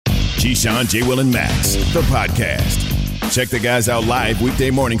Keyshawn, J. Will, and Max, the podcast. Check the guys out live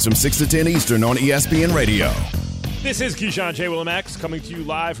weekday mornings from 6 to 10 Eastern on ESPN Radio. This is Keyshawn, J. Will, and Max coming to you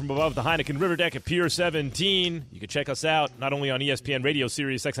live from above the Heineken River Deck at Pier 17. You can check us out not only on ESPN Radio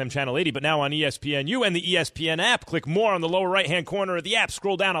Sirius XM Channel 80, but now on ESPNU and the ESPN app. Click more on the lower right-hand corner of the app.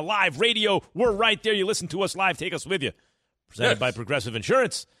 Scroll down to Live Radio. We're right there. You listen to us live. Take us with you. Presented by Progressive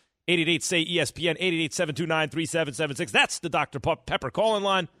Insurance. 888-SAY-ESPN, 888-729-3776. That's the Dr. Pepper call-in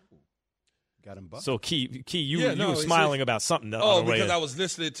line. Got him buffed. So, Key, you were smiling about something. Because I was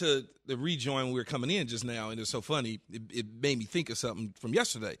listening to the rejoin when we were coming in just now, and it's so funny. It made me think of something from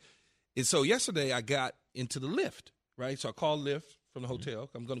yesterday. And so yesterday I got into the lift, right? So I called Lyft from the hotel.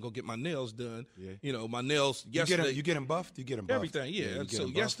 I'm going to go get my nails done. Yeah. You know, my nails yesterday. You get them buffed? You get them buffed? Everything, yeah. So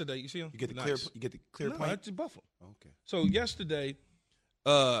yesterday, you see them? You get the clear point? I just buff them. Okay. So yesterday,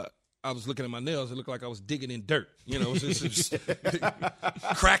 I was looking at my nails. It looked like I was digging in dirt. You know, it was just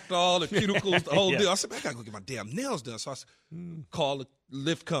cracked all the cuticles, the whole deal. I said, man, I got to go get my damn nails done. So I call, the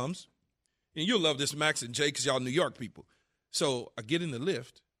lift comes. And you'll love this, Max and Jay, because y'all New York people. So I get in the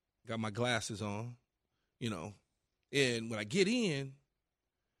lift, got my glasses on, you know. And when I get in,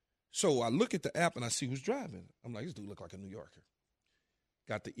 so I look at the app and I see who's driving. I'm like, this dude look like a New Yorker.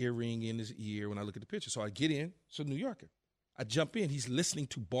 Got the earring in his ear when I look at the picture. So I get in, it's a New Yorker. I jump in. He's listening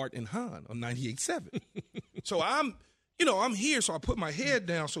to Bart and Hahn on 98.7. So I'm here. So I put my head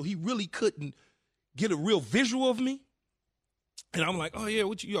down so he really couldn't get a real visual of me. And I'm like, oh, yeah,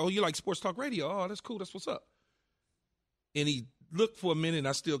 you like sports talk radio? Oh, that's cool. That's what's up. And he looked for a minute, and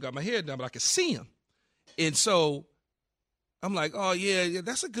I still got my head down, but I could see him. And so I'm like, oh, yeah,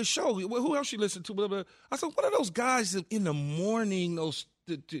 that's a good show. Who else you listen to? Blah, blah. I said, what are those guys in the morning,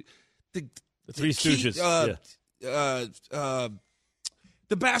 the Three Stooges,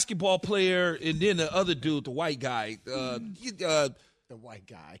 the basketball player, and then the other dude, the white guy. The white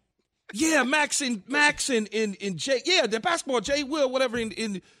guy. Yeah, Max and Jay. Yeah, the basketball, Jay Will, whatever, and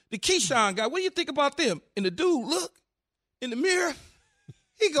the Keyshawn guy. What do you think about them? And the dude, look in the mirror.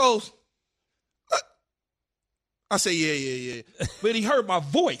 He goes, look. I say, yeah. But he heard my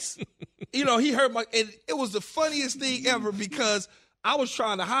voice. You know, he heard and it was the funniest thing ever because I was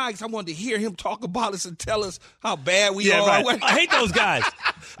trying to hide because I wanted to hear him talk about us and tell us how bad we are. Right. I hate those guys.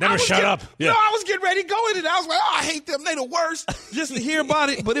 Never shut up. Yeah. No, I was getting ready to go into that. I was like, I hate them. They the worst. Just to hear about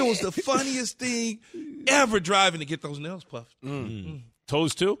it. But it was the funniest thing ever driving to get those nails puffed.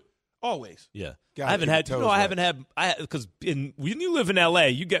 Toes too? Always. Yeah. I haven't had because when you live in L.A.,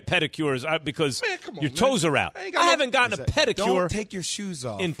 you get pedicures because your toes are out. I haven't gotten a pedicure. Don't take your shoes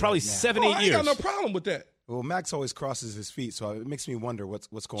off in probably 7-8 years. I ain't got no problem with that. Well, Max always crosses his feet, so it makes me wonder what's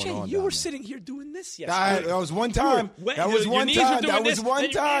going on. You were sitting here doing this yesterday. That was one time. That was one time.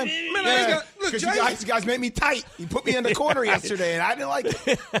 Man, because you guys made me tight. You put me in the corner yesterday, and I didn't like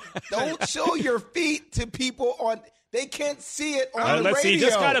it. Don't show your feet to people on. They can't see it on the let's radio. See. He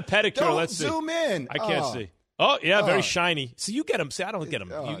just got a pedicure. Don't let's see. Zoom in. I can't see. Oh, yeah, very shiny. See, you get them. See, I don't get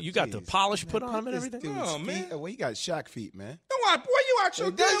them. You got the polish put on them and everything? Oh, man. Well, you got Shaq feet, man. Where you out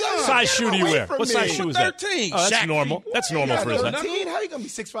your What size shoe do you wear? What size shoe is that? 13. Oh, that's normal. That's normal for his height. 13? How you going to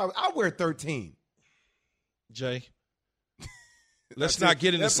be 6'5"? I wear 13. Jay. Let's not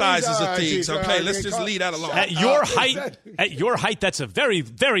get into sizes of things, okay? Let's just leave that alone. At your height, that's a very,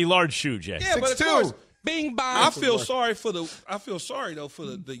 very large shoe, Jay. Yeah, but of course, Bing bong. I feel sorry though for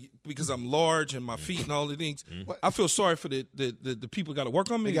the because I'm large and my feet and all the things. I feel sorry for the people got to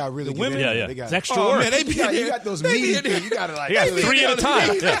work on me. They got really the women. Yeah. It's extra work. Man, you got those meetings. You got to like 3 at a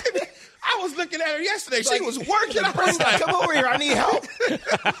time. Yeah. I was looking at her yesterday. She was working. I was like, "Come over here. I need help."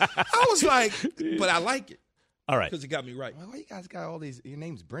 I was like, but I like it. All right, because it got me right. Why you guys got all these? Your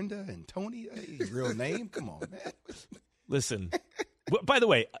name's Brenda and Tony. Your real name? Come on, man. Listen. By the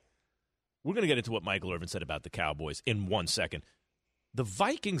way. We're going to get into what Michael Irvin said about the Cowboys in 1 second. The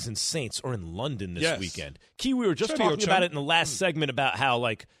Vikings and Saints are in London this weekend. Key, we were just talking about it in the last segment about how,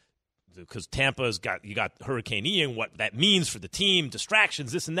 because Tampa's got Hurricane Ian, what that means for the team,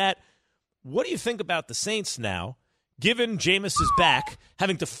 distractions, this and that. What do you think about the Saints now, given Jameis is back,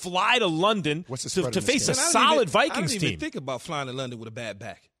 having to fly to London to face a solid Vikings team? I didn't even think about flying to London with a bad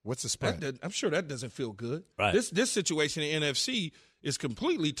back. What's the spread? I'm sure that doesn't feel good. Right. This situation in NFC is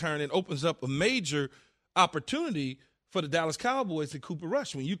completely turned and opens up a major opportunity for the Dallas Cowboys and Cooper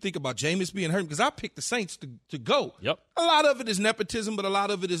Rush. When you think about Jameis being hurt, because I picked the Saints to go. Yep. A lot of it is nepotism, but a lot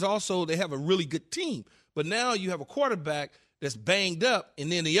of it is also they have a really good team. But now you have a quarterback that's banged up,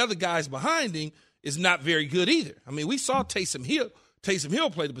 and then the other guys behind him is not very good either. I mean, we saw Taysom Hill Taysom Hill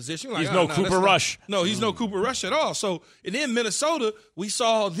play the position. Like, he's no Cooper Rush. No, he's no Cooper Rush at all. So, and then Minnesota, we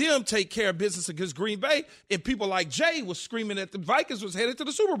saw them take care of business against Green Bay, and people like Jay was screaming that the Vikings was headed to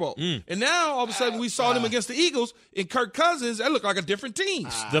the Super Bowl. And now, all of a sudden, we saw them against the Eagles, and Kirk Cousins, that looked like a different team.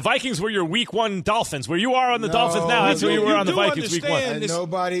 The Vikings were your Week 1 Dolphins. Where you are on the Dolphins now, that's where you were on the Vikings Week 1. And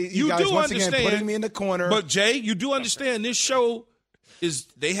nobody, you guys once again putting me in the corner. But, Jay, you do understand this show is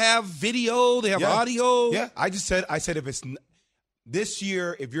they have video, they have audio. Yeah, I said if it's this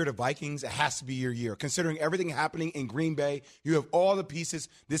year, if you're the Vikings, it has to be your year. Considering everything happening in Green Bay, you have all the pieces.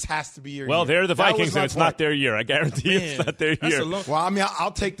 This has to be your year. Well, they're the Vikings, and it's not their year. I guarantee it's not their year. Well, I mean,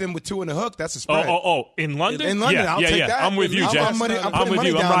 I'll take them with 2 and a hook. That's a spread. In London? In London, I'll take that. I'm with you, Jay. I'm with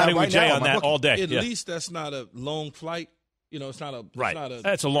you. I'm riding with Jay on that all day. At least that's not a long flight. You know, it's not a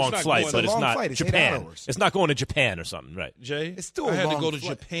That's a long flight, but it's not Japan. It's not going to Japan or something, right? Jay, it's still I had to go to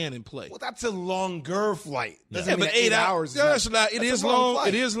flight. Japan and play. Well, that's a longer flight. Yeah, but 8 hours. No, that's not. It is long.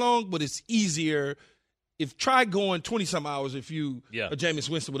 It is long, but it's easier. Try going 20-some hours if you are Jameis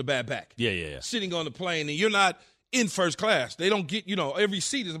Winston with a bad back. Yeah. Sitting on the plane and you're not in first class. They don't get, every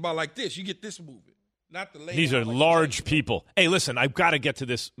seat is about like this. You get this movement, not the lay. These are large people. Hey, listen, I've got to get to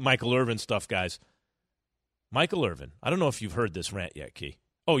this Michael Irvin stuff, guys. Michael Irvin, I don't know if you've heard this rant yet, Key.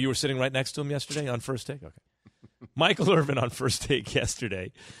 Oh, you were sitting right next to him yesterday on First Take? Okay. Michael Irvin on First Take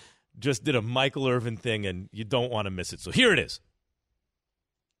yesterday just did a Michael Irvin thing, and you don't want to miss it. So here it is.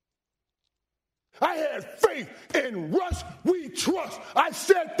 I had faith in Russ. We trust. I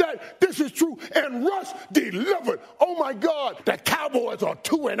said that this is true, and Russ delivered. Oh, my God. The Cowboys are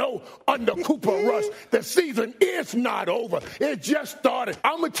 2-0 under Cooper Rush. The season is not over. It just started.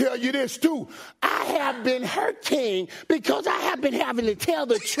 I'm going to tell you this, too. I have been hurting because I have been having to tell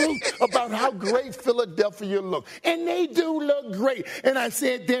the truth about how great Philadelphia look. And they do look great. And I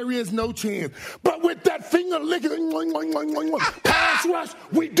said there is no chance. But with that finger licking, pass rush,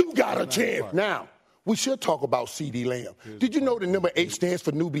 we do got a chance. Now, we should talk about C.D. Lamb. Did you know the number 8 stands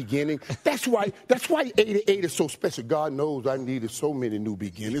for new beginning? That's why 88 is so special. God knows I needed so many new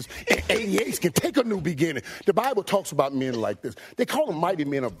beginnings. And 88 can take a new beginning. The Bible talks about men like this. They call them mighty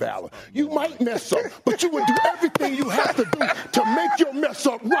men of valor. You might mess up, but you will do everything you have to do to make your mess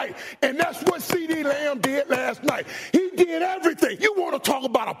up right. And that's what C.D. Lamb did last night. He did everything. You want to talk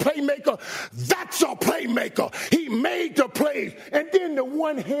about a playmaker? That's a playmaker. He made the plays. And then the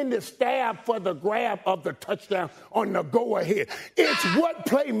one-handed stab for the grab of the touchdown on the go-ahead. It's what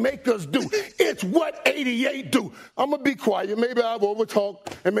playmakers do. It's what 88 do. I'm going to be quiet. Maybe I've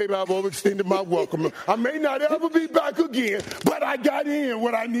overtalked and maybe I've overextended my welcome. I may not ever be back again, but I got in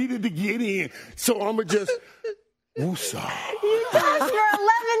what I needed to get in. So I'm going to just woosah. You talked for 11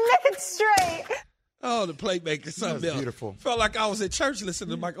 minutes straight. Oh, the playmaker, something else. Beautiful. Felt like I was at church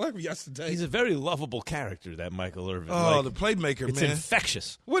listening to Michael Irvin yesterday. He's a very lovable character, that Michael Irvin. Oh, the playmaker, it's man. It's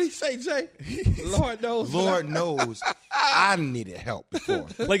infectious. What did he say, Jay? Lord knows. Lord knows. I needed help before.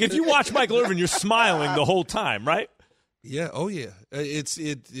 Like, if you watch Michael Irvin, you're smiling the whole time, right? Yeah, oh, yeah.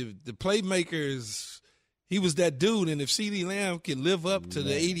 The playmaker is – he was that dude, and if C.D. Lamb can live up to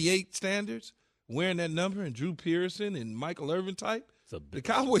the 88 standards, wearing that number, and Drew Pearson and Michael Irvin type, the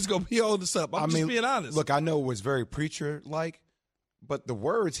Cowboys going to be holding us up. I'm just being honest. Look, I know it was very preacher-like, but the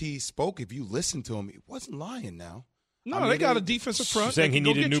words he spoke, if you listen to him, he wasn't lying now. No, they got a defensive front. You're saying he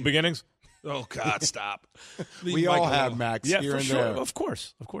needed new beginnings? Oh, God, stop. We all have Max here and there. Of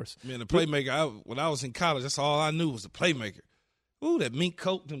course. Man, the playmaker, when I was in college, that's all I knew was the playmaker. Ooh, that mink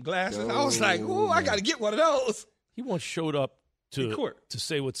coat and them glasses. I was like, ooh, I got to get one of those. He once showed up to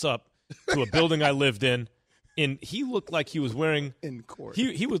say what's up to a building I lived in. And he looked like he was wearing in court.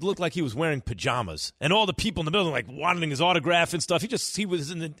 He would look like he was wearing pajamas, and all the people in the building like wanting his autograph and stuff. He was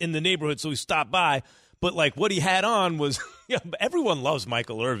in the neighborhood, so he stopped by. But like what he had on was, everyone loves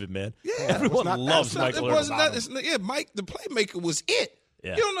Michael Irvin, man. Yeah, everyone loves Michael Irvin. Mike, the playmaker was it.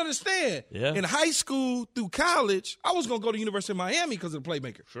 Yeah. You don't understand. Yeah. In high school through college, I was going to go to the University of Miami because of the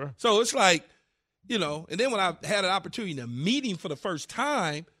playmaker. Sure. So it's like, and then when I had an opportunity to meet him for the first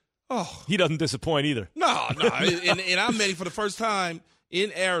time. Oh, he doesn't disappoint either. No. and I met him for the first time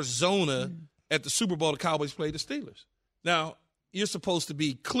in Arizona at the Super Bowl. The Cowboys played the Steelers. Now, you're supposed to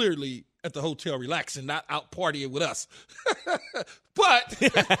be clearly at the hotel relaxing, not out partying with us. But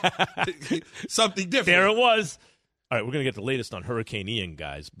something different. There it was. All right, we're going to get the latest on Hurricane Ian,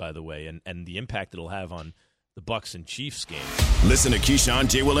 guys, by the way, and the impact it'll have on the Bucs and Chiefs game. Listen to Keyshawn,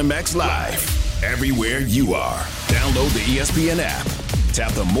 J. Will, and Max live everywhere you are. Download the ESPN app.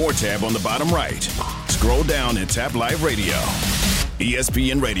 Tap the More tab on the bottom right. Scroll down and tap Live Radio.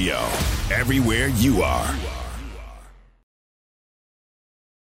 ESPN Radio. Everywhere you are.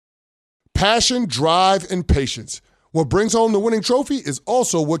 Passion, drive, and patience. What brings home the winning trophy is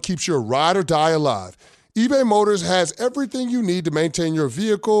also what keeps your ride or die alive. eBay Motors has everything you need to maintain your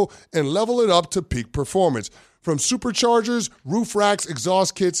vehicle and level it up to peak performance. From superchargers, roof racks,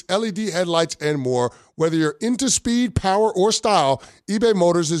 exhaust kits, LED headlights, and more, whether you're into speed, power, or style, eBay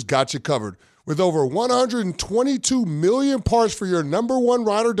Motors has got you covered. With over 122 million parts for your number one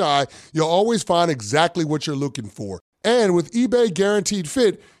ride or die, you'll always find exactly what you're looking for. And with eBay Guaranteed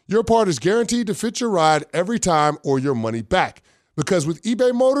Fit, your part is guaranteed to fit your ride every time or your money back. Because with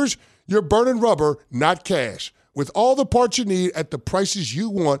eBay Motors, you're burning rubber, not cash. With all the parts you need at the prices you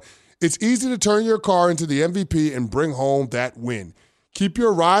want, it's easy to turn your car into the MVP and bring home that win. Keep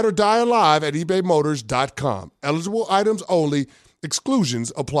your ride or die alive at ebaymotors.com. Eligible items only.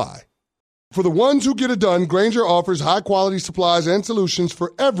 Exclusions apply. For the ones who get it done, Grainger offers high-quality supplies and solutions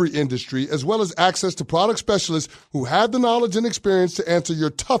for every industry, as well as access to product specialists who have the knowledge and experience to answer your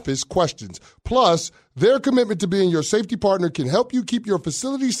toughest questions. Plus, their commitment to being your safety partner can help you keep your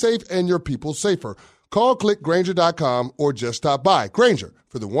facility safe and your people safer. Call, click Grainger.com, or just stop by. Grainger,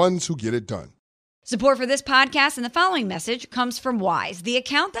 for the ones who get it done. Support for this podcast and the following message comes from Wise, the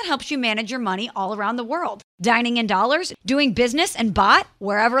account that helps you manage your money all around the world. Dining in dollars, doing business and bot,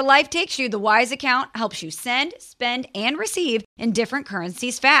 wherever life takes you, the Wise account helps you send, spend, and receive in different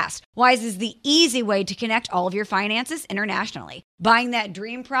currencies fast. Wise is the easy way to connect all of your finances internationally. Buying that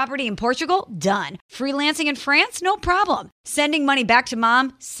dream property in Portugal? Done. Freelancing in France? No problem. Sending money back to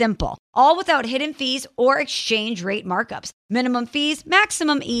mom? Simple. All without hidden fees or exchange rate markups. Minimum fees,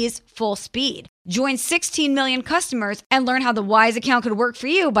 maximum ease, full speed. Join 16 million customers and learn how the Wise account could work for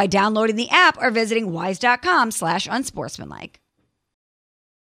you by downloading the app or visiting wise.com/unsportsmanlike.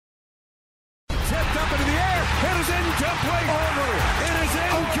 Tipped up into the air. It is incomplete. It is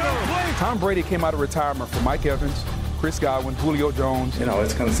incomplete. Tom Brady came out of retirement for Mike Evans, Chris Godwin, Julio Jones. You know,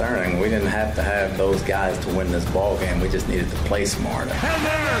 it's concerning. We didn't have to have those guys to win this ball game. We just needed to play smarter. And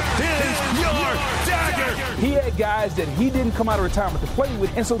there is your dagger. He had guys that he didn't come out of retirement to play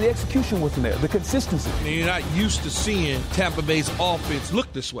with, and so the execution wasn't there, the consistency. And you're not used to seeing Tampa Bay's offense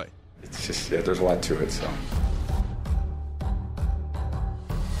look this way. It's just, there's a lot to it, so.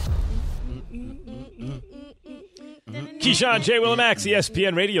 Keyshawn, J. Will, and Max,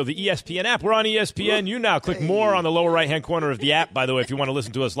 ESPN Radio, the ESPN app. We're on ESPN. You now click more on the lower right-hand corner of the app. By the way, if you want to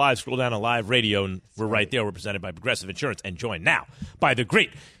listen to us live, scroll down to Live Radio, and we're right there. We're presented by Progressive Insurance, and joined now by the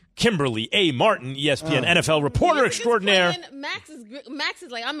great Kimberly A. Martin, ESPN NFL reporter extraordinaire. Max is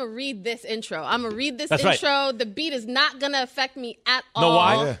like, I'm going to read this intro. I'm going to read this That's intro. Right. The beat is not going to affect me at all. Know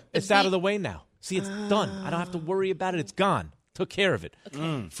why? Yeah. It's out of the way now. See, it's done. I don't have to worry about it. It's gone. Took care of it.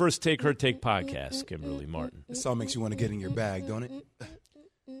 Okay. First Take, Her Take podcast, Kimberly Martin. This all makes you want to get in your bag, don't it?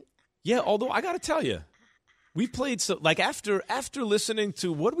 Yeah, although I got to tell you, we played so like after listening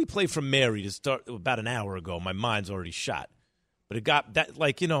to what did we play from Mary to start about an hour ago. My mind's already shot, but it got that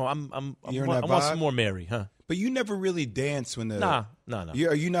like I want some more Mary, huh? But you never really dance when the no.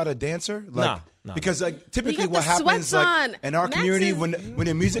 Are you not a dancer? Like, no. Because like typically what happens like in our community when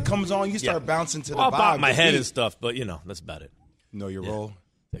the music comes on, you start bouncing to the vibe. I'll bop my head and stuff, but that's about it. Know your role.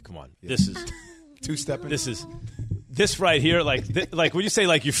 Yeah, come on, this is two-stepping. This right here, like when you say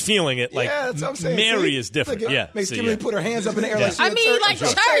like you're feeling it, like that's what I'm saying. Mary is different. Makes Kimberly put her hands up in the air like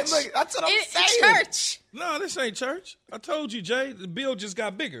church. That's what I'm saying. Church. No, this ain't church. I told you, Jay, the bill just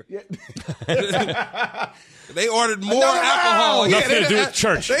got bigger. Yeah. They ordered more alcohol. Nothing to do with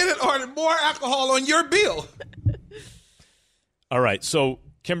church. They done ordered more alcohol on your bill. All right, so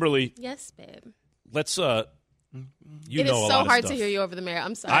Kimberly. Yes, babe. Let's it is so hard to hear you over the mirror.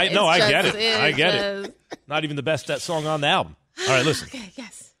 I'm sorry. I know. I get it. Not even the best that song on the album. All right, listen. Okay,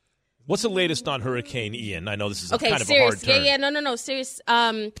 yes. What's the latest on Hurricane Ian? I know this is kind of serious. a hard turn. Yeah, no, serious.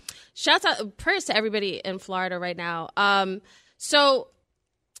 Shouts out, prayers to everybody in Florida right now. So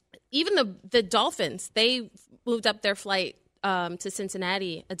even the Dolphins, they moved up their flight to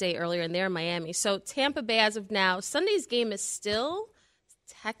Cincinnati a day earlier, and they're in Miami. So Tampa Bay, as of now, Sunday's game is still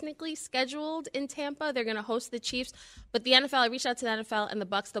technically scheduled in Tampa. They're going to host the Chiefs. But the NFL, I reached out to the NFL and the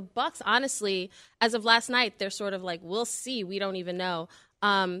Bucs. The Bucs, honestly, as of last night, they're sort of like, we'll see. We don't even know.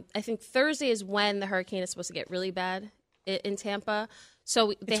 I think Thursday is when the hurricane is supposed to get really bad in Tampa.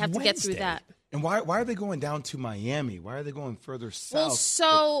 So they have to get through that. And why are they going down to Miami? Why are they going further south? Well,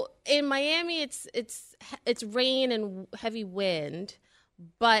 so in Miami, it's rain and heavy wind.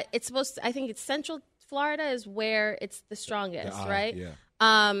 But it's supposed to, I think it's Central Florida is where it's the strongest, right? Yeah.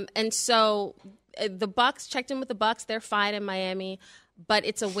 And so the Bucs checked in with the Bucs. They're fine in Miami, but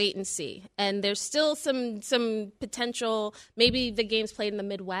it's a wait and see. And there's still some potential. Maybe the game's played in the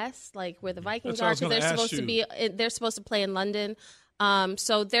Midwest, like where the Vikings are, because they're supposed to play in London.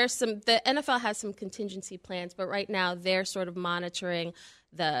 So the NFL has some contingency plans, but right now they're sort of monitoring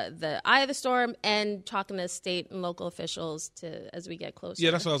the eye of the storm and talking to state and local officials as we get closer.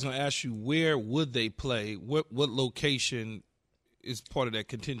 Yeah, that's what I was going to ask you. Where would they play? What location is part of that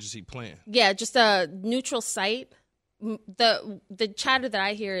contingency plan? Yeah, just a neutral site. The chatter that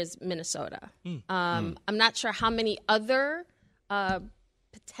I hear is Minnesota. I'm not sure how many other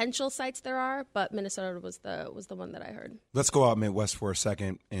potential sites there are, but Minnesota was the one that I heard. Let's go out Midwest for a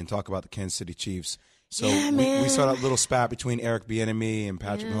second and talk about the Kansas City Chiefs. So we saw that little spat between Eric Bieniemy and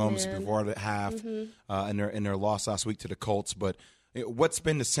Patrick Mahomes before the half in their loss last week to the Colts. But what's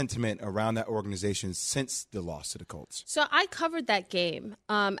been the sentiment around that organization since the loss to the Colts? So I covered that game.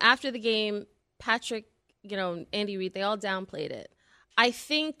 After the game, Patrick, Andy Reid, they all downplayed it. I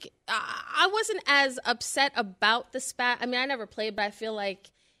think I wasn't as upset about the spat. I mean, I never played, but I feel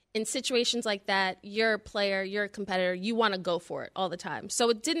like in situations like that, you're a player, you're a competitor, you want to go for it all the time. So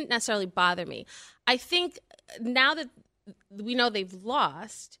it didn't necessarily bother me. I think now that we know they've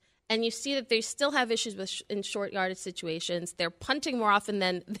lost and you see that they still have issues in short yardage situations, they're punting more often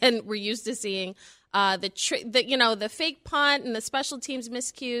than we're used to seeing. The fake punt and the special teams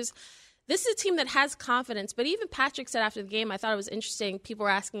miscues. This is a team that has confidence, but even Patrick said after the game, I thought it was interesting, people were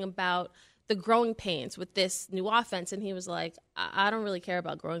asking about the growing pains with this new offense, and he was like, I don't really care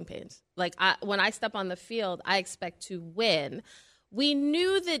about growing pains. Like, when I step on the field, I expect to win. We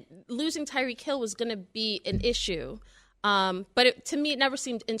knew that losing Tyreek Hill was going to be an issue, but to me, it never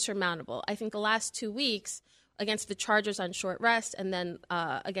seemed insurmountable. I think the last 2 weeks against the Chargers on short rest and then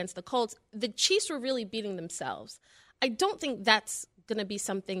against the Colts, the Chiefs were really beating themselves. I don't think that's going to be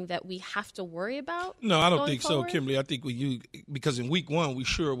something that we have to worry about. No, I don't think so, Kimberly. I think because in week 1 we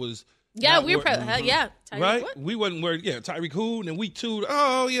sure was. Yeah, we were Tyreek, right. What? We wasn't worried. Yeah, Tyreek who? And then week 2,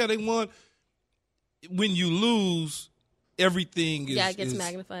 oh yeah, they won. When you lose, everything it gets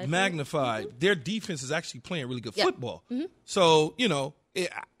magnified. Mm-hmm. Their defense is actually playing really good football. Mm-hmm. So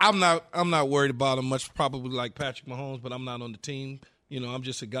I'm not worried about them much. Probably like Patrick Mahomes, but I'm not on the team. I'm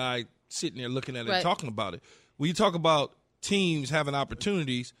just a guy sitting there looking at it and talking about it. When you talk about teams having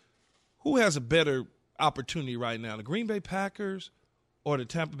opportunities, who has a better opportunity right now, the Green Bay Packers or the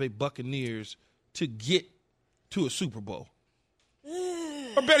Tampa Bay Buccaneers to get to a Super Bowl?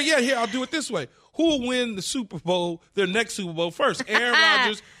 Or better yet, here, I'll do it this way. Who will win the Super Bowl, their next Super Bowl first, Aaron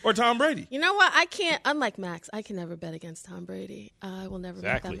Rodgers or Tom Brady? You know what? I can't, unlike Max, I can never bet against Tom Brady. I will never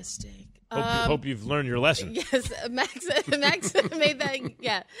make that mistake. Hope you've learned your lesson. Yes, Max made that.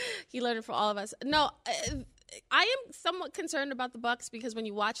 Yeah, he learned it for all of us. No, I am somewhat concerned about the Bucs because when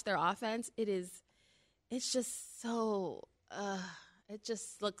you watch their offense, it's just so it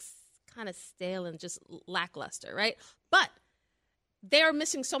just looks kind of stale and just lackluster, right? But they are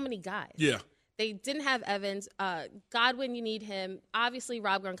missing so many guys. Yeah. They didn't have Evans. Godwin, you need him. Obviously,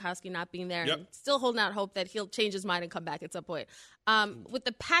 Rob Gronkowski not being there. And still holding out hope that he'll change his mind and come back at some point. With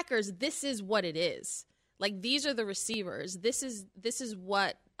the Packers, this is what it is. Like, these are the receivers. This is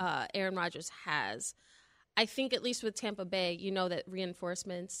what Aaron Rodgers has. I think at least with Tampa Bay, that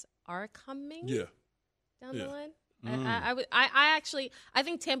reinforcements are coming down the line. I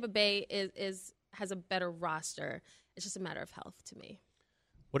think Tampa Bay has a better roster. It's just a matter of health to me.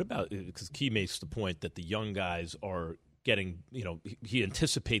 What about, because Key makes the point that the young guys are getting, he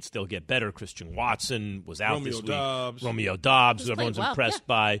anticipates they'll get better. Christian Watson was out this week. Romeo Doubs, who everyone's impressed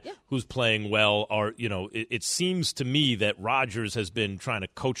by, who's playing well. It seems to me that Rodgers has been trying to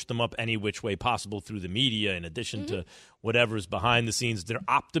coach them up any which way possible through the media, in addition to whatever's behind the scenes. Is there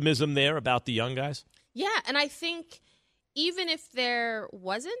optimism there about the young guys? Yeah, and I think even if there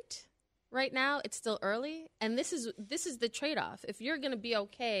wasn't, right now, it's still early, and this is the trade-off. If you're going to be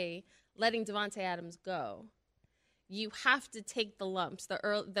okay letting Devontae Adams go, you have to take the lumps, the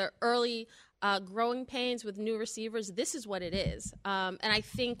early growing pains with new receivers. This is what it is, and I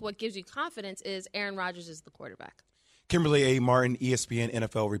think what gives you confidence is Aaron Rodgers is the quarterback. Kimberly A. Martin, ESPN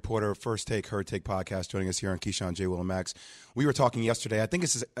NFL reporter, First Take, Her Take podcast, joining us here on Keyshawn, J. Will, and Max. We were talking yesterday. I think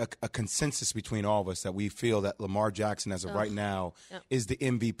this is a consensus between all of us that we feel that Lamar Jackson, as of right now, is the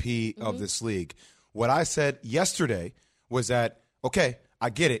MVP of this league. What I said yesterday was that, okay,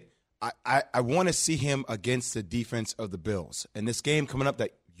 I get it. I want to see him against the defense of the Bills. And this game coming up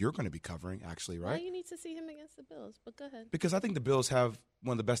that you're going to be covering, actually, right? Why you need to see him against the Bills, but go ahead. Because I think the Bills have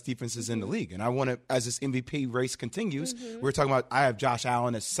one of the best defenses in the league. And I want to, as this MVP race continues, we're talking about, I have Josh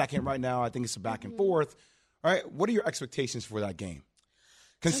Allen as second right now. I think it's a back and forth. All right, what are your expectations for that game?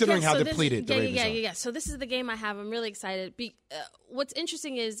 Considering how depleted the Ravens are. Yeah. So this is the game I have. I'm really excited. What's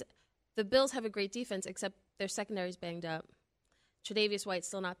interesting is the Bills have a great defense, except their secondary's banged up. Tre'Davious White's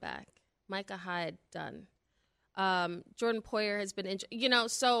still not back. Micah Hyde, done. Jordan Poyer has been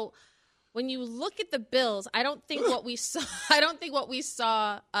injured. So when you look at the Bills, I don't think what we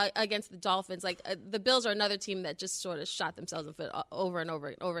saw against the Dolphins. Like the Bills are another team that just sort of shot themselves in the foot over and over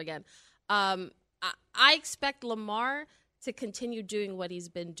and over again. I expect Lamar to continue doing what he's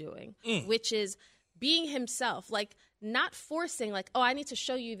been doing, which is being himself, like not forcing, like, oh, I need to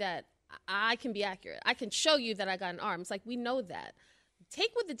show you that I can be accurate. I can show you that I got an arm. It's like, we know that.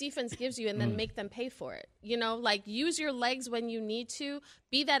 Take what the defense gives you and then make them pay for it. Like use your legs when you need to.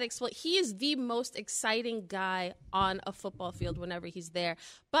 Be that He is the most exciting guy on a football field whenever he's there.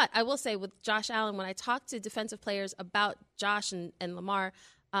 But I will say with Josh Allen, when I talk to defensive players about Josh and Lamar,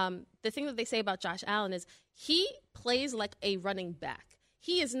 the thing that they say about Josh Allen is he plays like a running back.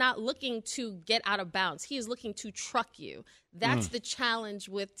 He is not looking to get out of bounds. He is looking to truck you. That's the challenge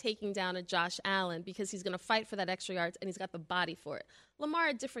with taking down a Josh Allen, because he's going to fight for that extra yards and he's got the body for it. Lamar,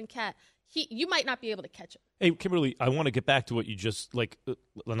 a different cat. You might not be able to catch him. Hey, Kimberly, I want to get back to what you just, I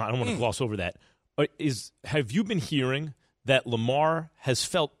don't want to gloss over that. Have you been hearing that Lamar has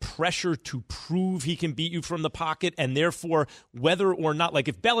felt pressure to prove he can beat you from the pocket, and therefore whether or not, like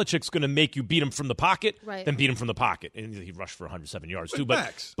if Belichick's going to make you beat him from the pocket, then beat him from the pocket. And he rushed for 107 yards too.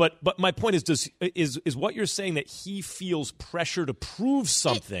 But my point is what you're saying, that he feels pressure to prove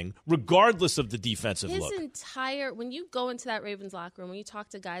something regardless of the defensive look. When you go into that Ravens locker room, when you talk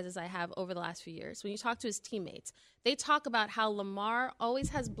to guys, as I have over the last few years, when you talk to his teammates, they talk about how Lamar always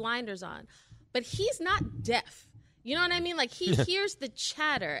has blinders on, but he's not deaf. You know what I mean? Like, he hears the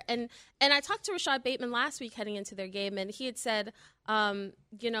chatter. And I talked to Rashad Bateman last week heading into their game, and he had said,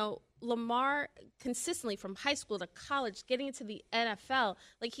 Lamar consistently from high school to college, getting into the NFL,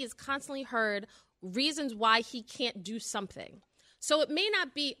 like he has constantly heard reasons why he can't do something. So it may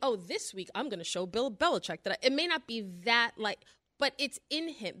not be, this week I'm going to show Bill Belichick that it may not be that, but it's in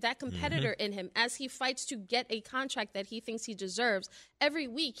him, that competitor in him, as he fights to get a contract that he thinks he deserves. Every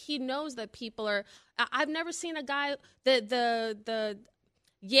week, he knows that people are. I've never seen a guy the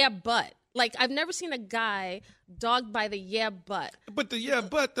but. Like, I've never seen a guy dogged by the but. But the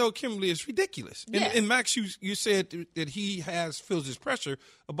but, though, Kimberly, is ridiculous. Yeah. And Max, you said that he feels this pressure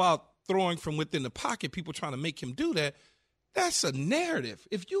about throwing from within the pocket, people trying to make him do that. That's a narrative.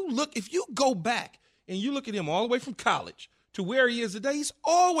 If you go back and you look at him all the way from college to where he is today, he's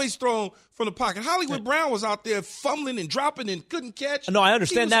always thrown from the pocket. Hollywood Brown was out there fumbling and dropping and couldn't catch. No, I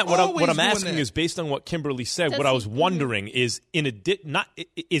understand that. What I'm asking is based on what Kimberly said. What I was wondering is,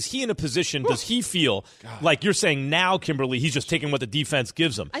 is he in a position? Does he feel like you're saying now, Kimberly? He's just taking what the defense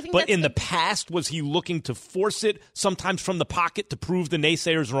gives him. But in the past, was he looking to force it sometimes from the pocket to prove the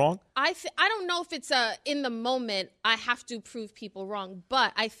naysayers wrong? I don't know if it's in the moment I have to prove people wrong,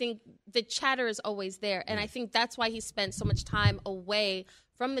 but I think the chatter is always there, and I think that's why he spent so much time away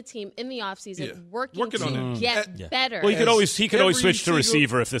from the team in the offseason working to get better. Well, he could always switch to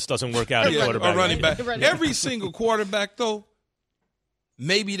receiver if this doesn't work out at quarterback. Or running back. Every single quarterback, though,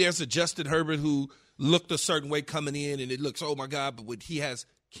 maybe there's a Justin Herbert who looked a certain way coming in, and it looks, oh, my God, but when he has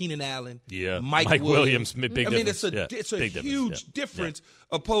Keenan Allen, Mike Williams, big difference. It's a huge difference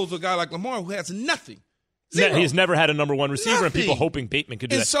opposed to a guy like Lamar who has nothing. Zero. He's never had a number one receiver, and people hoping Bateman could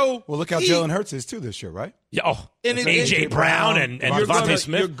do that. So, look how Jalen Hurts is, too, this year, right? Yeah. And A.J. Brown and Devontae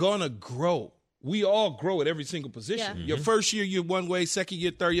Smith. You're going to grow. We all grow at every single position. Yeah. Your first year, you're one way. Second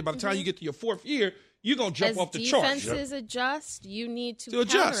year, third year. By the time you get to your fourth year, you're going to jump off the charts. As defenses adjust, you need to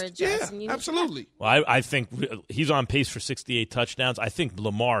counter-adjust. Yeah, absolutely. Well, I think he's on pace for 68 touchdowns. I think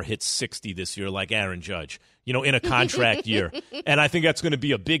Lamar hits 60 this year like Aaron Judge, in a contract year. And I think that's going to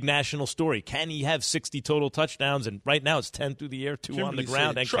be a big national story. Can he have 60 total touchdowns? And right now it's 10 through the air, 2 Kimberly on the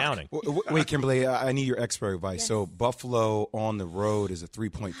ground and counting. Wait, Kimberly, I need your expert advice. Yes. So Buffalo on the road is a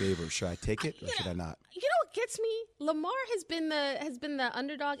 3-point favorite. Should I take it or should I not? You know what gets me? Lamar has been the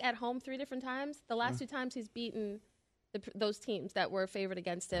underdog at home 3 different times. The last 2 times he's beaten those teams that were favored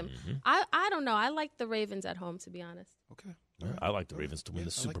against him. I don't know. I like the Ravens at home, to be honest. Okay. I like the Ravens to win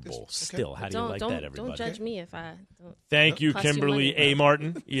the Super Bowl. Still, how do you like that, everybody? Don't judge me if I don't. Thank you, Kimberly A.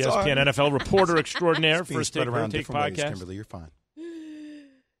 Martin, ESPN NFL reporter extraordinaire, First Take podcast. Kimberly, you're fine.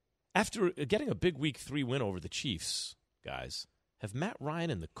 After getting a big Week 3 win over the Chiefs, guys, have Matt Ryan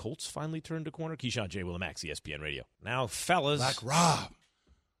and the Colts finally turned a corner? Keyshawn J. Willimax, ESPN Radio. Now, fellas. Black Rob.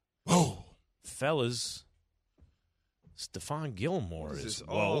 Whoa. Fellas, Stephon Gilmore is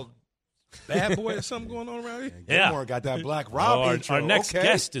all bad boy or something going on around here? Gilmore got that Black Rob intro. Our next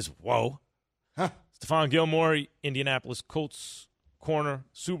guest is Stephon Gilmore, Indianapolis Colts corner,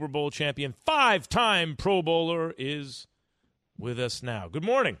 Super Bowl champion, 5-time Pro Bowler, is with us now. Good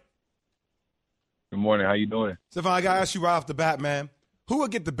morning. Good morning. How you doing? Stephon, I got to ask you right off the bat, man. Who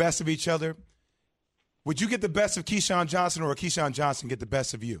would get the best of each other? Would you get the best of Keyshawn Johnson or Keyshawn Johnson get the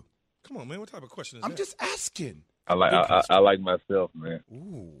best of you? Come on, man. What type of question is I'm that? just asking. I like myself, man.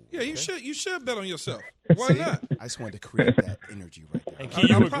 Ooh, yeah, you should bet on yourself. Why not? I just wanted to create that energy right there. And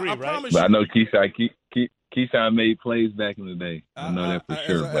you agree, right? But I know Keyshawn made plays back in the day. I know that for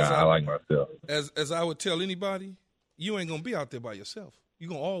sure, but I like myself. As I would tell anybody, you ain't going to be out there by yourself. You're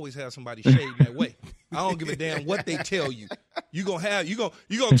going to always have somebody shading that way. I don't give a damn what they tell you. You're going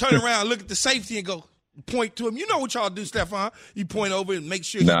to turn around, look at the safety and go point to him. You know what y'all do, Stephon. You point over and make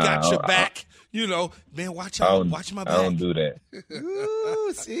sure he got your back. Man, watch out. Watch my back. I don't do that.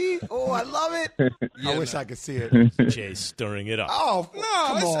 Ooh, see? Oh, I love it. I wish I could see it. Jay's stirring it up. Oh, come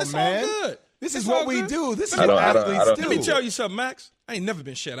on, it's man. all good. This is what we do. This is what athletes do. Let me tell you something, Max. I ain't never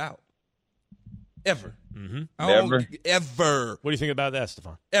been shut out. Ever. Mm-hmm. Never? Ever. What do you think about that,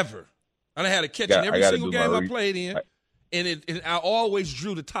 Stephon? Ever. I done had a catch in every single game I played in, and I always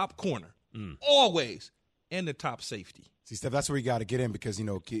drew the top corner. Always. And the top safety. See, Steph, that's where you got to get in because,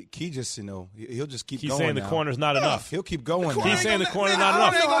 Key just, he'll just keep going. He's saying the corner's not enough. He'll keep going. He's saying the corner's not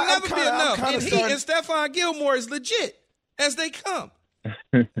enough. It ain't going to never be enough. And Stephon Gilmore is legit as they come.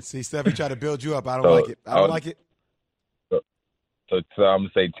 See, Steph, he tried to build you up. I don't like it. I don't like it. So I'm going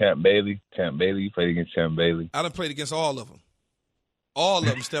to say Champ Bailey. You played against Champ Bailey. I done played against all of them. All of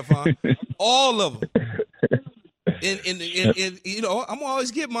them, Stephon. All of them. And I'm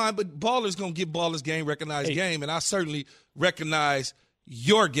always get mine, but Baller's going to get Baller's game, recognized game, and I certainly recognize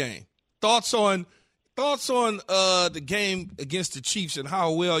your game. Thoughts on the game against the Chiefs and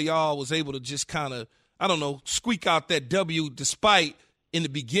how well y'all was able to just kind of, I don't know, squeak out that W despite in the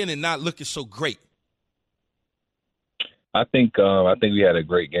beginning not looking so great. I think we had a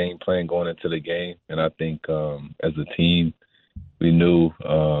great game plan going into the game, and I think as a team we knew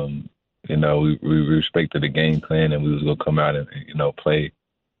we respected the game plan, and we was going to come out and play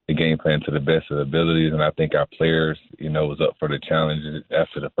the game plan to the best of the abilities. And I think our players was up for the challenge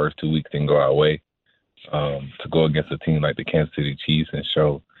after the first 2 weeks didn't go our way, to go against a team like the Kansas City Chiefs and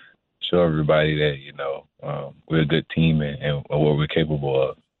show everybody that we're a good team and what we're capable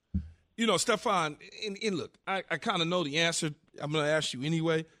of. Stephon, and look, I kind of know the answer. I'm going to ask you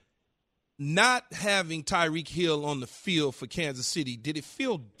anyway. Not having Tyreek Hill on the field for Kansas City, did it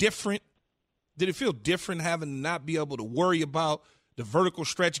feel different? Did it feel different having to not be able to worry about the vertical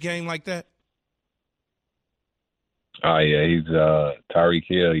stretch game like that? Oh, yeah, he's Tyreek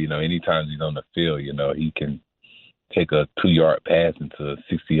Hill. Anytime he's on the field, he can take a 2-yard pass into a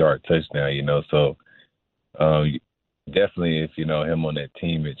 60-yard touchdown, So definitely if, him on that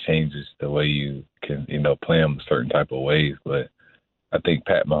team, it changes the way you can, play him certain type of ways. But I think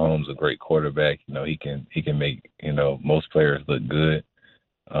Pat Mahomes is a great quarterback. He can make, most players look good.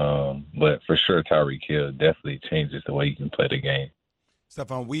 But for sure, Tyreek Hill definitely changes the way you can play the game.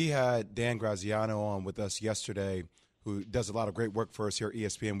 Stephon, we had Dan Graziano on with us yesterday, who does a lot of great work for us here at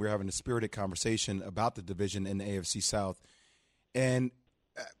ESPN. We're having a spirited conversation about the division in the AFC South. And,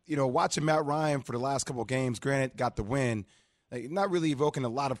 watching Matt Ryan for the last couple of games, granted, got the win, not really evoking a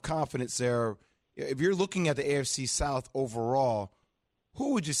lot of confidence there. If you're looking at the AFC South overall,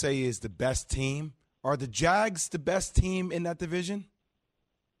 who would you say is the best team? Are the Jags the best team in that division?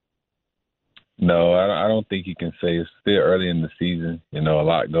 No, I don't think you can say. It's still early in the season. A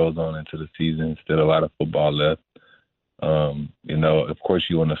lot goes on into the season. Still a lot of football left. Of course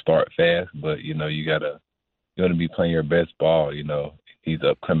you want to start fast, but you want to be playing your best ball. These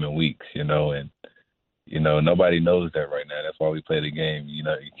upcoming weeks. And nobody knows that right now. That's why we play the game. You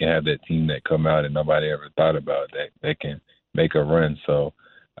can have that team that come out and nobody ever thought about that can make a run. So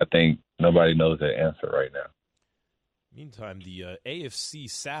I think nobody knows that answer right now. Meantime, the AFC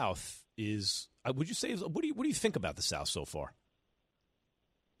South is. Would you say? What do you think about the South so far?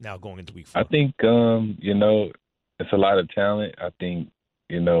 Now going into week 4, I think it's a lot of talent. I think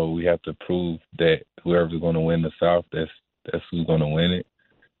we have to prove that whoever's going to win the South, that's who's going to win it.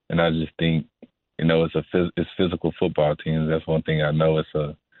 And I just think it's physical football teams. That's one thing I know. It's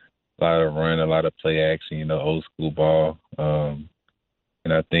a lot of run, a lot of play action. Old school ball. And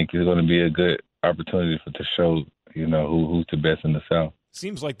I think it's going to be a good opportunity to show who's the best in the South.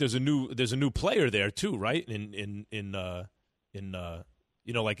 Seems like there's a new player there too, right? It's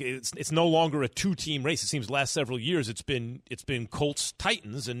no longer a 2-team race. It seems the last several years it's been Colts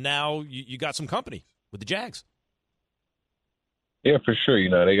Titans, and now you got some company with the Jags. Yeah, for sure.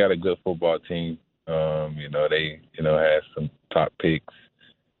 They got a good football team. They have some top picks.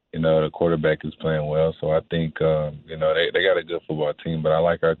 The quarterback is playing well, so I think they got a good football team. But I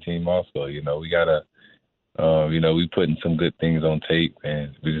like our team also. We gotta. We putting some good things on tape,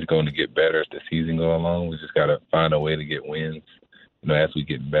 and we're just going to get better as the season goes along. We just got to find a way to get wins as we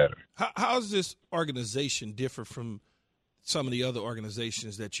get better. How is this organization different from some of the other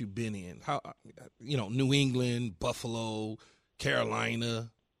organizations that you've been in? How, New England, Buffalo,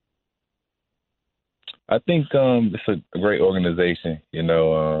 Carolina? I think it's a great organization.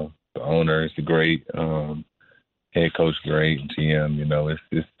 The owner is great, head coach great, GM.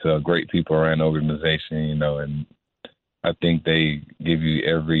 It's great people around the organization. And I think they give you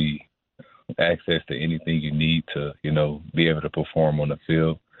every access to anything you need to, be able to perform on the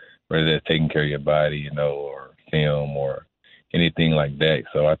field, whether that's taking care of your body, or film or anything like that.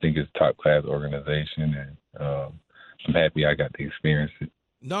 So I think it's a top-class organization, and I'm happy I got to experience it.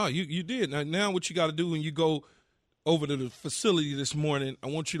 No, you did. Now what you got to do when you go over to the facility this morning, I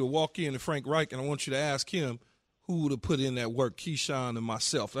want you to walk in to Frank Reich, and I want you to ask him who would have put in that work, Keyshawn and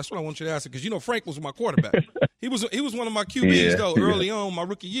myself. That's what I want you to ask him, because, Frank was my quarterback. He was one of my QBs, though, early on, my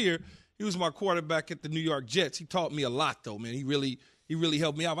rookie year. He was my quarterback at the New York Jets. He taught me a lot, though, man. He really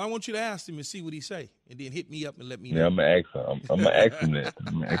helped me out. But I want you to ask him and see what he say, and then hit me up and let me know. Yeah, I'm going to ask him. I'm going to ask him that.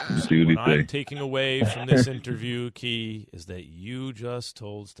 I'm going to ask him to see what he say. What I'm taking away from this interview, Key, is that you just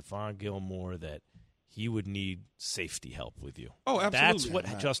told Stephon Gilmore that he would need safety help with you. Oh, absolutely.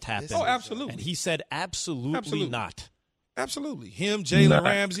 That's what just happened. Oh, absolutely. And he said absolutely not. Absolutely. Him, Jalen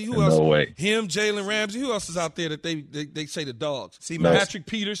Ramsey. Who else? No way. Him, Jalen Ramsey. Who else is out there that they say the dogs? See, Patrick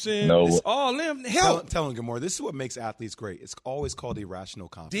Peterson. No. All them. Help. Tell him, Gilmore, this is what makes athletes great. It's always called irrational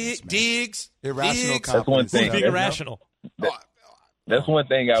confidence. Diggs. Irrational Diggs. confidence. That's one thing. Being irrational. That's one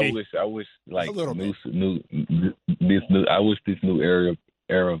thing I wish like a little bit. I wish this new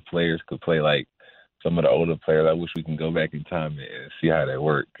era of players could play like some of the older players. I wish we can go back in time and see how that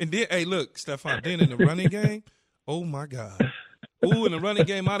worked. And then, hey, look, Stephon, then in the running game, oh, my God. Ooh, in the running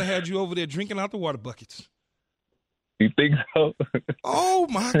game, I'd have had you over there drinking out the water buckets. You think so? Oh,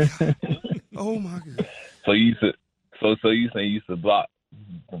 my God. Oh, my God. So you saying you used to block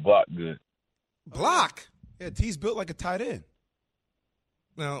good? Block? Yeah, T's built like a tight end.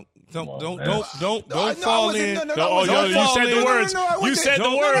 Now, don't fall in. You said the words. You said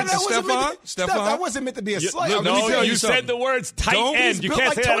the words, Stephon. That wasn't meant to be a slight. You said the words tight end. You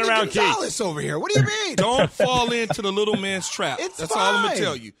can't say that around Keith. Over here. What do you mean? Don't fall into the little man's trap. That's all I'm gonna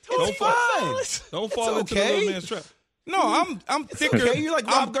tell you. Don't fall into the little man's trap. No, I'm thicker. Okay. You're like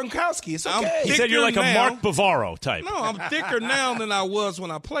Rob Gronkowski. It's okay. He said you're like a Mark Bavaro type. No, I'm thicker now than I was when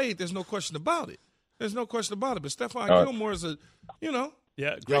I played. There's no question about it. But Stephon Gilmore is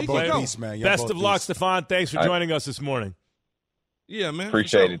Yeah, great player. Beast, man. Best of luck, Stephon. Thanks for joining us this morning. Yeah, man.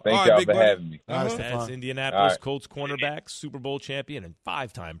 Appreciate it. Thank y'all for having me. That's Indianapolis Colts cornerback, Super Bowl champion, and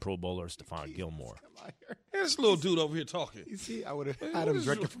 5-time Pro Bowler Stephon Gilmore. This little dude over here talking. You see, I would have had him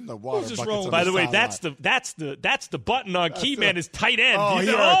drinking from the water buckets. By the way, that's the button on Keyman is tight end. Oh,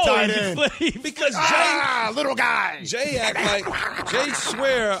 tight end. Because little guy. Jay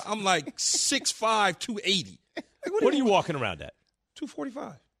swear I'm like 6'5", 280. What are you walking around at?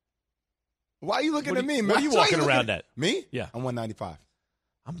 245. Why are you looking at me, man? What are you walking around at? Me? Yeah. I'm 195.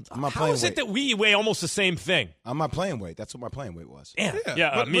 I'm not How playing is it that we weigh almost the same thing? I'm not playing weight. That's what my playing weight was.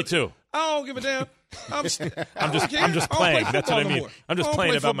 Yeah, me too. I don't give a damn. I'm just playing. That's what I mean. I'm just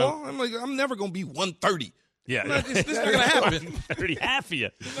playing about my. I'm never gonna be 130. Yeah, this is not gonna happen. 30 half of you.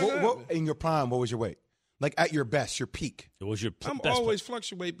 What in your prime? What was your weight? Like at your best, your peak. It was your. I'm best always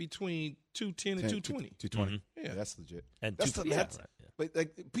fluctuate between 210 and 220. 220. Mm-hmm. Yeah, that's legit. And that's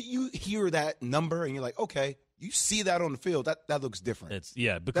But you hear that number and you're like, okay, you see that on the field. That looks different.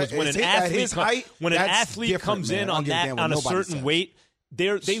 Because when an athlete comes in on a certain weight,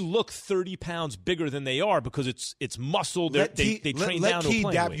 they look 30 pounds bigger than they are because it's muscle. They train down to a playing weight. Let Key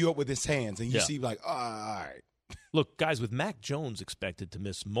dab you up with his hands, and you see like, oh, all right. Look, guys, with Mac Jones expected to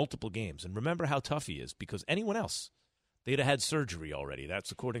miss multiple games, and remember how tough he is, because anyone else, they'd have had surgery already.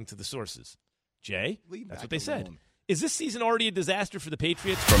 That's according to the sources. Jay, that's what they said. Is this season already a disaster for the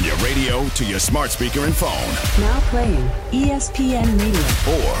Patriots? From your radio to your smart speaker and phone. Now playing ESPN Radio.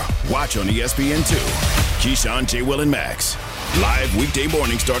 Or watch on ESPN2. Keyshawn, J. Will, and Max. Live weekday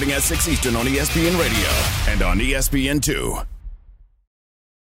morning starting at 6 Eastern on ESPN Radio and on ESPN2.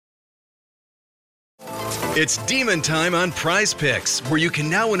 It's Demon Time on Prize Picks, where you can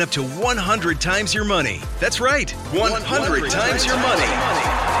now win up to 100 times your money. That's right, 100 times your money.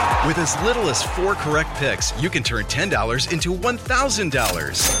 With as little as 4 correct picks, you can turn $10 into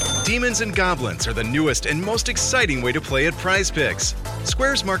 $1,000. Demons and Goblins are the newest and most exciting way to play at Prize Picks.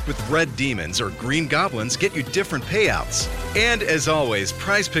 Squares marked with red demons or green goblins get you different payouts. And as always,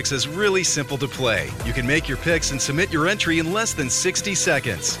 Prize Picks is really simple to play. You can make your picks and submit your entry in less than 60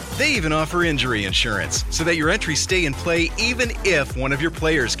 seconds. They even offer injury insurance so that your entries stay in play even if one of your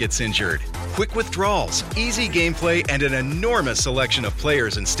players gets injured. Quick withdrawals, easy gameplay, and an enormous selection of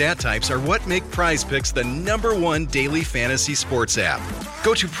players and stat types are what make Prize Picks the #1 daily fantasy sports app.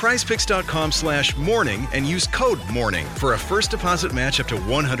 Go to prizepicks.com/morning and use code MORNING for a first deposit match up to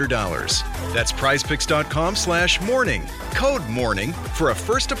 $100. That's prizepicks.com/morning. Code MORNING for a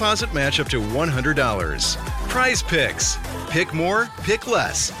first deposit match up to $100. Prize Picks. Pick more, pick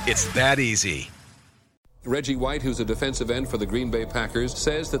less. It's that easy. Reggie White, who's a defensive end for the Green Bay Packers,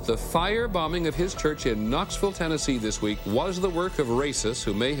 says that the firebombing of his church in Knoxville, Tennessee this week was the work of racists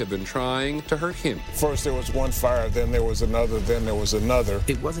who may have been trying to hurt him. First there was one fire, then there was another, then there was another.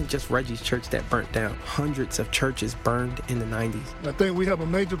 It wasn't just Reggie's church that burnt down. Hundreds of churches burned in the 90s. I think we have a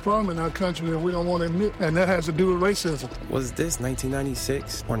major problem in our country that we don't want to admit, and that has to do with racism. Was this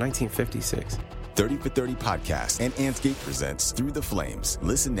 1996 or 1956? 30 for 30 podcast and Anscape presents Through the Flames.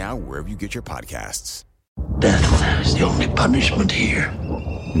 Listen now wherever you get your podcasts. Death is the only punishment here.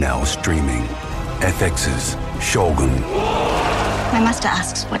 Now streaming, FX's Shogun. My master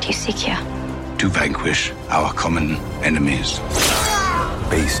asks, what do you seek here? To vanquish our common enemies.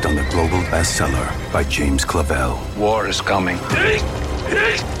 Based on the global bestseller by James Clavell. War is coming. The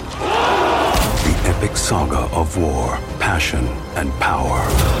epic saga of war, passion, and power.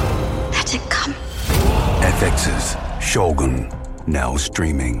 Let it come. FX's Shogun. Now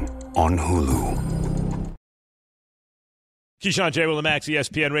streaming on Hulu. Keyshawn, J. Will, and Max,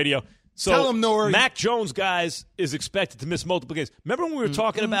 ESPN Radio. So tell him, Nori. Mac Jones, guys, is expected to miss multiple games. Remember when we were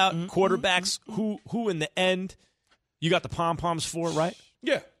talking about quarterbacks who in the end you got the pom-poms for, right?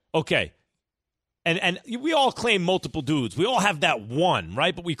 Yeah. Okay. And we all claim multiple dudes. We all have that one,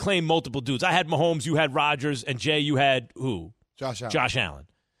 right? But we claim multiple dudes. I had Mahomes, you had Rodgers, and Jay, you had who? Josh Allen. Josh Allen.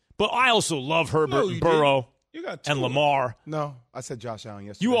 But I also love Herbert and Burrow and Lamar. No, I said Josh Allen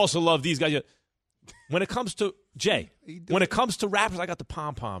yesterday. You also love these guys. When it comes to Jay, when it comes to rappers, I got the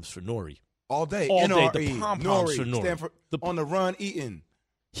pom-poms for Nori. All day. All day, N-R-E. the pom-poms for Nori. Stand for on the run eating.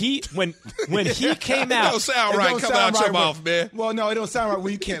 When he came out, it don't sound right coming out your mouth, man. Well, no, it don't sound right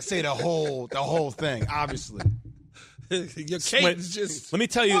when you can't say the whole thing, obviously. Your cadence just. Let me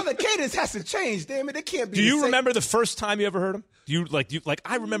tell you. Well, the cadence has to change, damn it. It can't be. Do you remember the first time you ever heard him? Do you like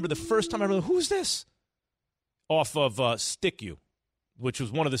I remember the first time I heard him. Who's this? Off of Stick You, which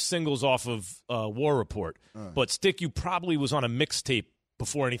was one of the singles off of War Report. But Stick You probably was on a mixtape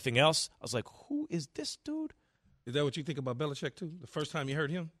before anything else. I was like, who is this dude? Is that what you think about Belichick, too? The first time you heard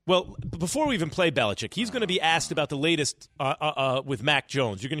him? Well, before we even play Belichick, he's going to be asked about the latest with Mac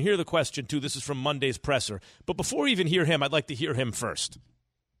Jones. You're going to hear the question, too. This is from Monday's presser. But before we even hear him, I'd like to hear him first.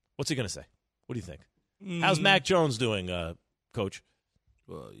 What's he going to say? What do you think? How's Mac Jones doing, Coach?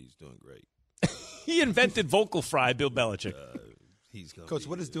 Well, he's doing great. He invented vocal fry, Bill Belichick. Coach,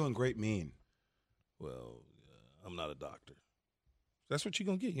 what does doing great mean? Well, I'm not a doctor. That's what you're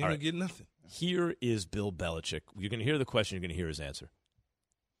going to get. You're going to get nothing. Here is Bill Belichick. You're going to hear the question. You're going to hear his answer.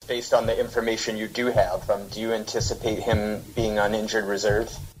 Based on the information you do have, do you anticipate him being on injured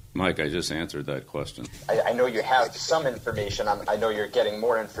reserve? Mike, I just answered that question. I know you have some information. I know you're getting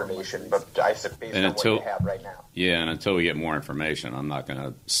more information, but I said based on what you have right now. Yeah, and until we get more information, I'm not going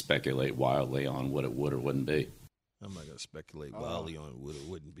to speculate wildly on what it would or wouldn't be. I'm not going to speculate wildly on what it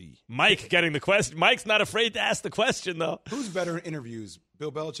wouldn't be. Mike getting the question. Mike's not afraid to ask the question, though. Who's better in interviews,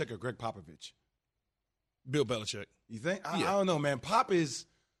 Bill Belichick or Greg Popovich? Bill Belichick. You think? I don't know, man. Pop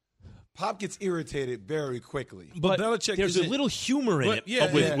gets irritated very quickly. But Belichick there's a little humor in it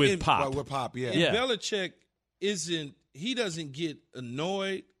with Pop. With Pop, yeah. Belichick he doesn't get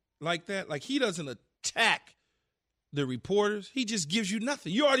annoyed like that. Like, he doesn't attack the reporters. He just gives you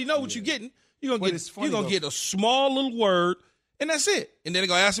nothing. You already know what you're getting. You're going to get a small little word, and that's it. And then they're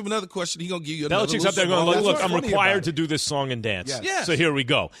going to ask him another question. He's going to give you another Belichick's up there going, look, I'm required to do this song and dance. Yes. So here we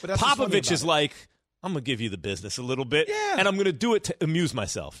go. Popovich is like, I'm going to give you the business a little bit, and I'm going to do it to amuse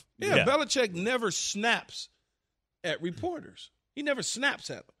myself. Yeah, Belichick never snaps at reporters. He never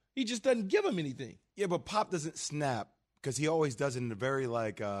snaps at them. He just doesn't give them anything. Yeah, but Pop doesn't snap because he always does it in a very,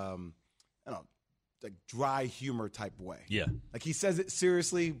 dry humor type way. Yeah. Like, he says it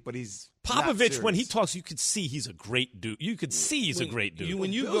seriously, but he's Popovich, when he talks, you could see he's a great dude. You could see he's a great dude.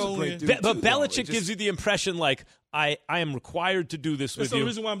 When you go in, but Belichick gives you the impression like, I am required to do this with you. That's the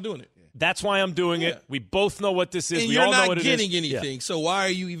reason why I'm doing it. That's why I'm doing it. We both know what this is. And we you're all know not what it is. getting anything. So why are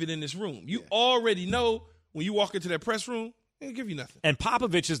you even in this room? You already know when you walk into that press room, they'll give you nothing. And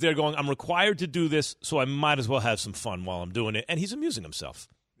Popovich is there going, I'm required to do this, so I might as well have some fun while I'm doing it. And he's amusing himself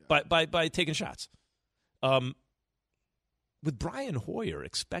by taking shots. With Brian Hoyer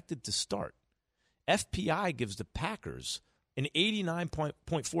expected to start, FPI gives the Packers an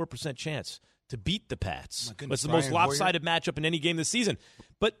 89.4% chance to beat the Pats. That's the most lopsided matchup in any game this season.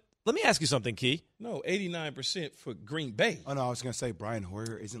 But let me ask you something, Key. No, 89% for Green Bay. Oh, no, I was going to say Brian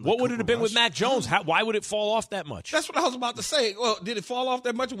Hoyer isn't. What would it have been with Mac Jones? Why would it fall off that much? That's what I was about to say. Well, did it fall off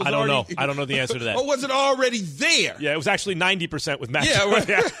that much? I don't know. I don't know the answer to that. Or was it already there? Yeah, it was actually 90% with Mac Jones.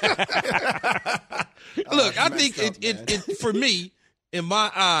 Look, I think it for me, in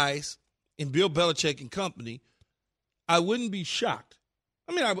my eyes, in Bill Belichick and company, I wouldn't be shocked.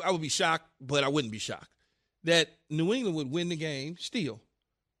 I mean, I would be shocked, but I wouldn't be shocked that New England would win the game still,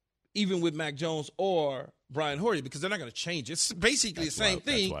 even with Mac Jones or Brian Hoyer, because they're not going to change it. It's basically the same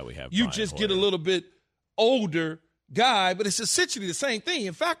thing. That's why we have you Brian just Hoyer. get a little bit older guy, but it's essentially the same thing.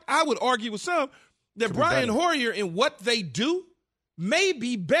 In fact, I would argue with some that Brian Hoyer and what they do may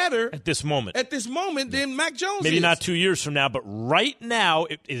be better at this moment than Mac Jones. Maybe is. not 2 years from now, but right now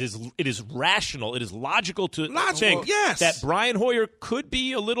it is rational. It is logical to think that Brian Hoyer could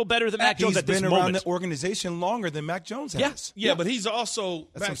be a little better than Mac Jones at this moment. He's been around the organization longer than Mac Jones has. Yeah, but he's also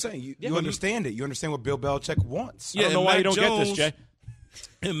 – that's what I'm saying. You understand it. You understand what Bill Belichick wants. I don't know why you don't get this, Jay.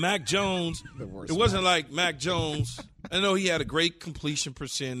 And Mac Jones, it wasn't like Mac Jones. I know he had a great completion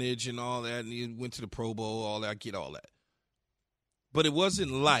percentage and all that, and he went to the Pro Bowl, all that. I get all that. But it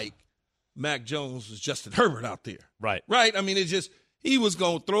wasn't like Mac Jones was Justin Herbert out there. Right. Right? I mean, it just – he was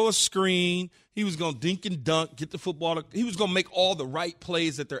going to throw a screen. He was going to dink and dunk, get the football. He was going to make all the right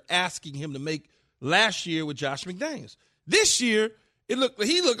plays that they're asking him to make last year with Josh McDaniels. This year, he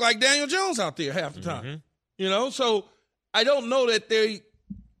looked like Daniel Jones out there half the time. Mm-hmm. You know? So I don't know that they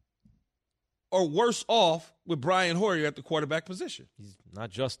are worse off with Brian Hoyer at the quarterback position. He's not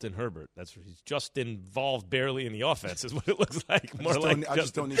Justin Herbert. He's just involved barely in the offense is what it looks like. I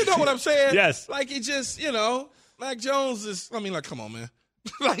just don't need you know what I'm saying? Yes. Like he just, Mac Jones is, come on, man.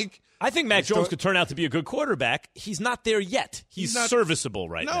 I think Mac Jones could turn out to be a good quarterback. He's not there yet. He's not serviceable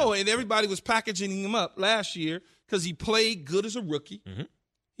right now. No, and everybody was packaging him up last year because he played good as a rookie. Mm-hmm.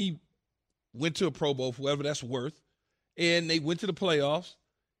 He went to a Pro Bowl for whatever that's worth, and they went to the playoffs,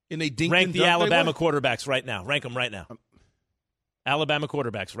 and they dinked Rank and the dunked. Alabama quarterbacks right now. Rank them right now. Alabama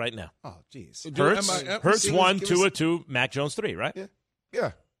quarterbacks right now. Oh, jeez. Hurts 1, Tua 2, Mac Jones 3, right?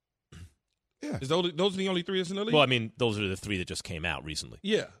 Yeah. Is those are the only three that's in the league? Well, I mean, those are the three that just came out recently.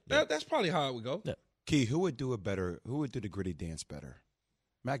 Yeah. That's probably how it would go. Yeah. Key, who would do the gritty dance better?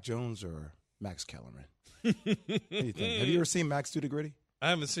 Mac Jones or Max Kellerman? What do you think? Have you ever seen Max do the gritty? I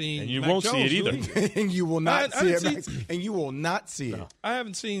haven't seen and you Mac won't Jones see it either. And you will not see it, Max. And you will not see it. I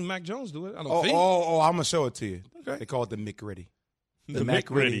haven't seen Mac Jones do it. I don't think. I'm going to show it to you. Okay. They call it the McGritty. The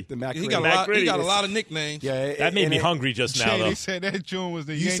McGritty. The McGritty. He got a lot of nicknames. Yeah, that made me hungry just now, though. They said that joint was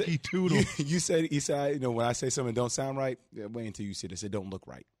the Yankee Doodle. He said, when I say something don't sound right, wait until you see this. It don't look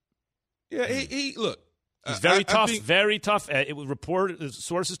right. Yeah, he look. He's very tough, very tough. It was reported,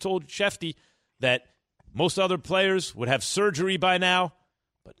 sources told Shefty that most other players would have surgery by now,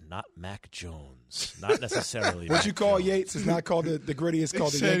 but not Mac Jones. Not necessarily. What you call Yates is not called the gritty. It's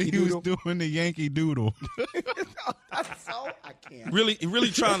called the Yankee Doodle. He was doing the Yankee Doodle. I can't. Really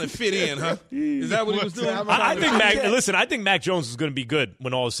trying to fit in, huh? Is that what he was doing? I think Mac Jones is going to be good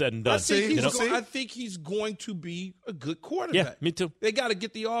when all is said and done. I think he's going to be a good quarterback. Yeah, me too. They got to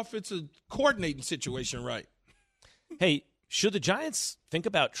get the offensive coordinating situation right. Hey, should the Giants think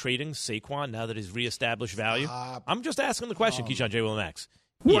about trading Saquon now that he's reestablished value? I'm just asking the question, Keyshawn, J. Will, and Max.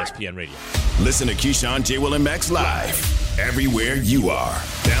 ESPN Radio. Listen to Keyshawn, J. Will, and Max live everywhere you are.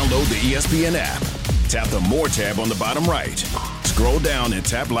 Download the ESPN app. Tap the More tab on the bottom right. Scroll down and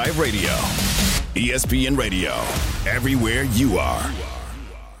tap Live Radio. ESPN Radio. Everywhere you are.